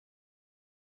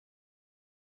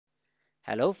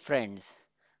Hello friends,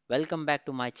 welcome back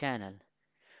to my channel.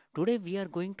 Today we are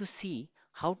going to see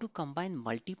how to combine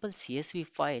multiple CSV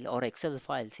file or Excel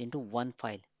files into one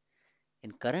file.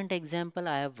 In current example,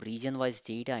 I have region-wise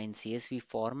data in CSV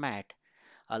format.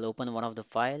 I'll open one of the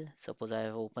file. Suppose I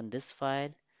have opened this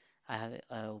file. I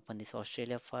opened this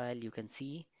Australia file. You can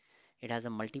see it has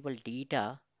a multiple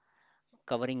data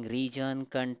covering region,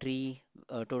 country,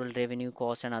 total revenue,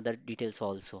 cost, and other details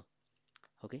also.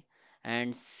 Okay,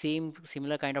 and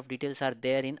similar kind of details are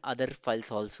there in other files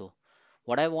also.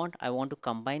 What I want to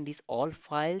combine these all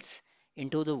files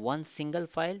into the one single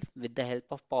file with the help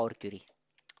of Power Query.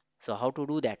 So how to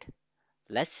do that?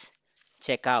 Let's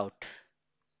check out.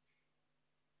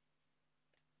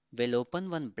 We'll open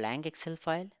one blank Excel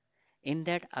file. In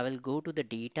that I will go to the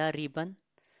data ribbon.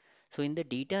 So in the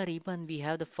data ribbon we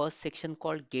have the first section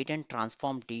called get and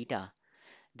transform data.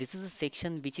 This is a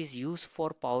section which is used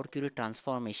for Power Query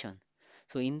transformation.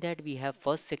 So in that we have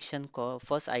first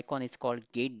icon is called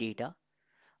get data,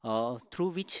 through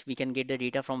which we can get the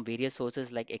data from various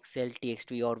sources like Excel,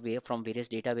 TXT, or from various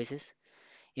databases.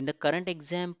 In the current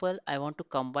example, I want to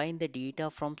combine the data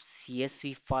from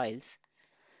CSV files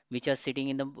which are sitting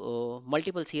in the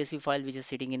multiple CSV file which is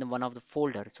sitting in one of the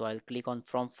folder. So I'll click on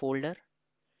from folder.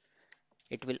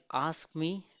 It will ask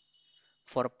me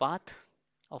for a path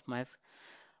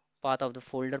of the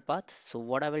folder path. So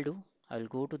what I will do, I will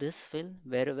go to this file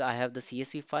where I have the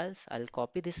CSV files. I'll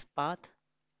copy this path.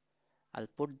 I'll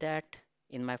put that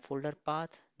in my folder path,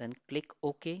 then click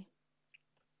OK.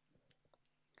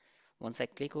 Once I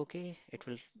click OK, it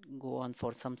will go on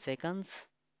for some seconds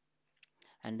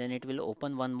and then it will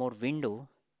open one more window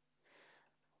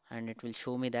and it will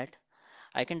show me that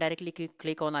I can directly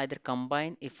click on either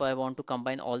combine if I want to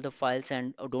combine all the files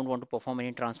and don't want to perform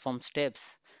any transform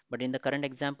steps. But in the current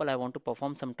example, I want to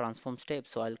perform some transform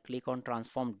steps. So I'll click on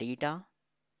transform data.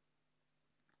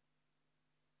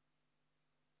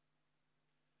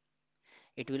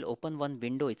 It will open one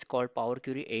window. It's called Power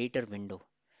Query Editor window.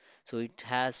 So it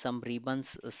has some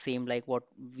ribbons, same like what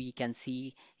we can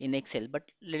see in Excel,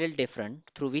 but little different,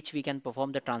 through which we can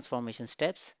perform the transformation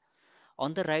steps.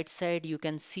 On the right side, you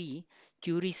can see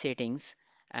query settings,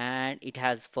 and it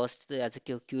has first as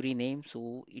a query name,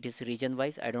 so it is region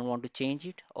wise. I don't want to change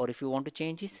it, or if you want to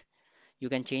change it, you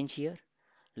can change here.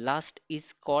 Last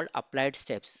is called applied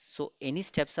steps. So any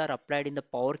steps are applied in the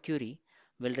Power Query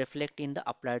will reflect in the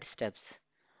applied steps.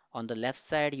 On the left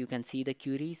side, you can see the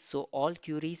queries. So all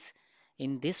queries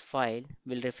in this file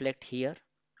will reflect here.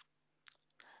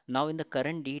 Now in the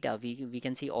current data, we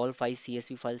can see all five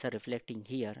CSV files are reflecting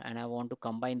here, and I want to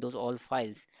combine those all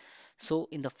files. So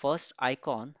in the first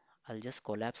icon, I'll just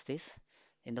collapse this.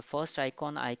 In the first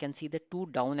icon, I can see the two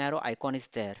down arrow icon is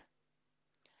there.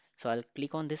 So I'll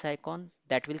click on this icon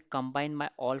that will combine my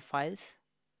all files.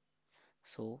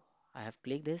 So I have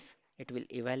clicked this. It will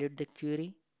evaluate the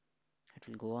query. It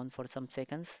will go on for some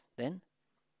seconds. Then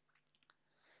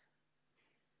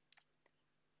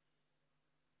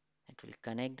it will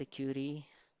connect the query.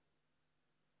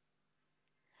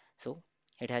 So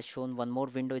it has shown one more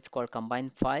window. It's called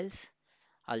combine files.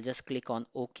 I'll just click on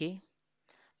OK.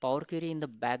 Power Query in the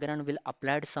background will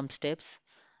apply some steps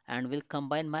and will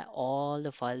combine my all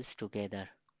the files together.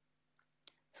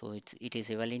 So it is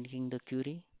evaluating the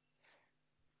query.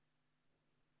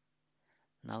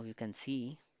 Now you can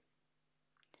see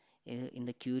in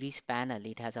the queries panel,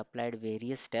 it has applied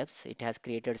various steps. It has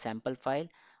created sample file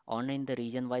on in the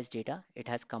region wise data. It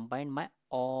has combined my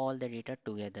all the data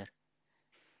together.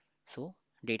 So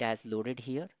data has loaded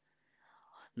here.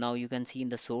 Now you can see in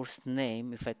the source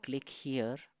name, if I click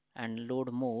here and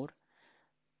load more,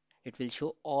 it will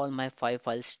show all my five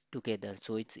files together.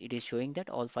 So it is showing that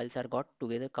all files are got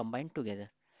together, combined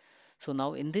together. So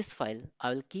now in this file,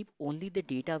 I will keep only the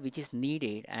data which is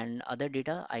needed and other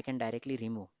data I can directly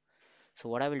remove. So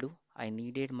what I will do, I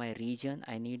needed my region,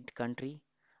 I need country.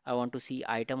 I want to see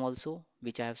item also,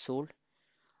 which I have sold.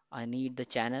 I need the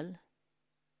channel.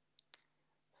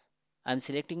 I'm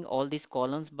selecting all these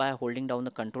columns by holding down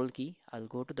the control key. I'll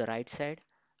go to the right side.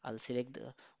 I'll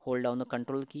hold down the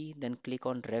control key, then click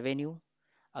on revenue.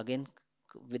 Again,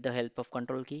 with the help of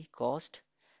control key, cost.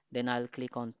 Then I'll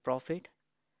click on profit.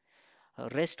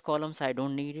 Rest columns, I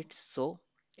don't need it. So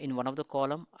in one of the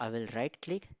column, I will right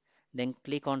click, then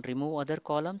click on remove other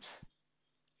columns.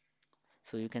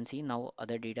 So you can see now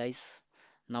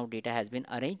data has been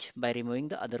arranged by removing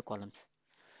the other columns.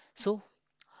 So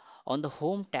on the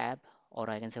home tab, or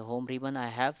I can say home ribbon, I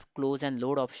have close and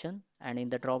load option, and in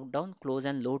the drop down close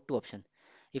and load to option.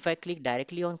 If I click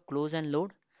directly on close and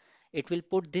load, it will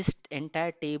put this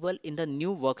entire table in the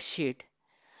new worksheet.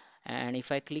 And if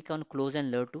I click on close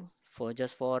and load to, For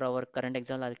just for our current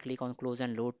example, I'll click on close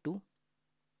and load to.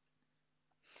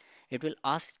 It will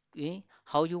ask me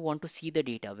how you want to see the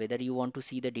data, whether you want to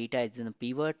see the data as in a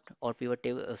pivot or pivot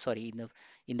table, sorry,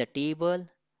 in the table,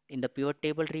 in the pivot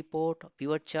table report,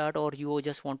 pivot chart, or you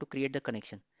just want to create the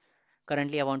connection.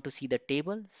 Currently, I want to see the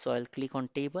table, so I'll click on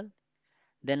table.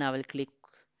 Then I will click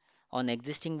on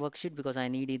existing worksheet because I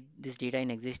need this data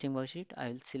in existing worksheet. I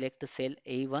will select the cell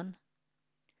A1,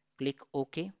 click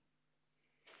OK.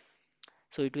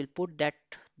 So it will put that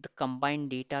the combined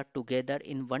data together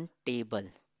in one table.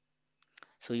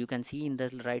 So you can see in the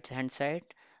right hand side,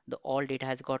 the all data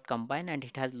has got combined and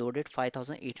it has loaded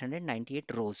 5898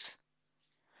 rows.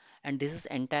 And this is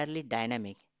entirely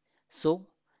dynamic. So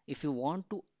if you want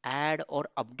to add or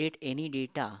update any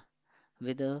data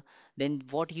with a, then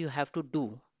what you have to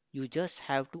do, you just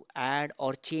have to add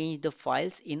or change the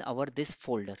files in our this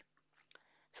folder.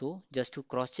 So just to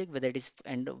cross check whether it is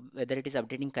and whether it is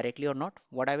updating correctly or not,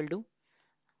 what I will do,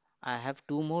 I have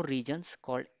two more regions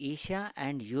called Asia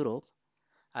and Europe.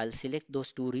 I'll select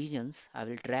those two regions. I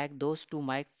will drag those to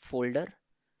my folder,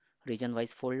 region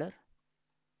wise folder.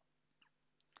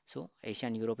 So Asia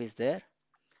and Europe is there.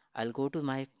 I'll go to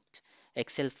my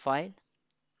Excel file.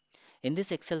 In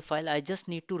this Excel file, I just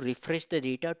need to refresh the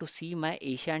data to see my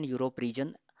Asia and Europe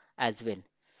region as well.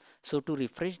 So to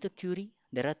refresh the query,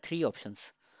 there are three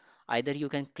options. Either you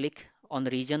can click on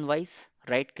region wise,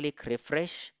 right click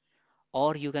refresh,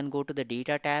 or you can go to the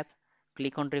data tab,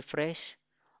 click on refresh,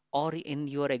 or in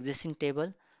your existing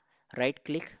table, right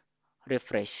click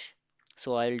refresh.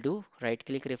 So I'll do right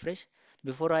click refresh.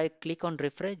 Before I click on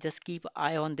refresh, just keep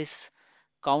eye on this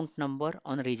count number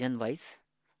on region wise.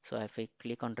 So if I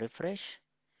click on refresh,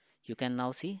 you can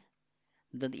now see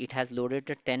that it has loaded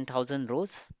the 10,000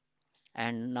 rows.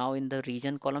 And now in the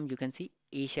region column, you can see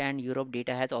Asia and Europe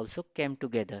data has also came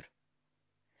together.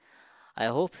 I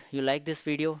hope you like this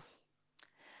video.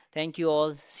 Thank you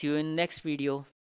all. See you in next video.